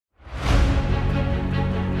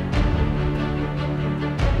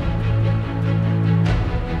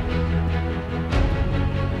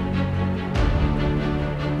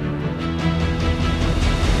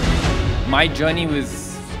My journey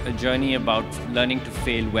was a journey about learning to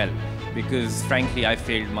fail well, because frankly I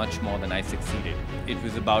failed much more than I succeeded. It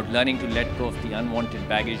was about learning to let go of the unwanted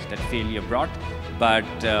baggage that failure brought, but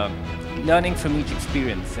learning from each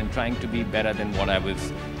experience and trying to be better than what I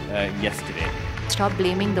was yesterday. Stop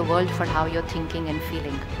blaming the world for how you're thinking and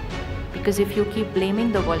feeling. Because if you keep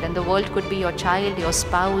blaming the world, and the world could be your child, your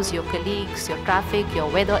spouse, your colleagues, your traffic, your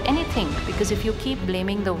weather, anything. Because if you keep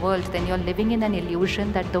blaming the world, then you're living in an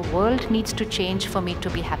illusion that the world needs to change for me to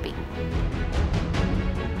be happy.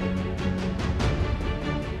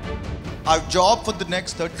 Our job for the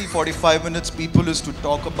next 30-45 minutes, people, is to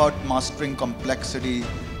talk about mastering complexity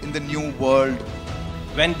in the new world.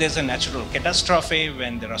 When there's a natural catastrophe,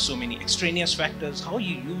 when there are so many extraneous factors, how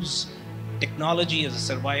you use technology as a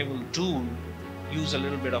survival tool, use a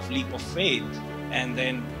little bit of leap of faith, and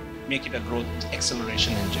then make it a growth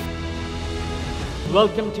acceleration engine.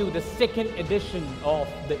 Welcome to the second edition of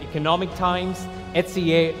the Economic Times,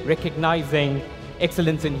 HCA recognizing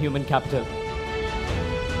excellence in human capital.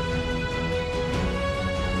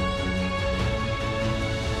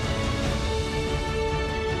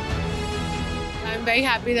 I'm very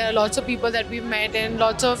happy there are lots of people that we've met and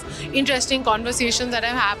lots of interesting conversations that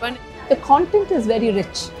have happened. The content is very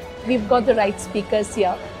rich. We've got the right speakers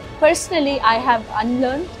here. Personally, I have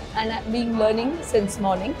unlearned and I've been learning since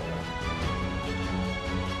morning.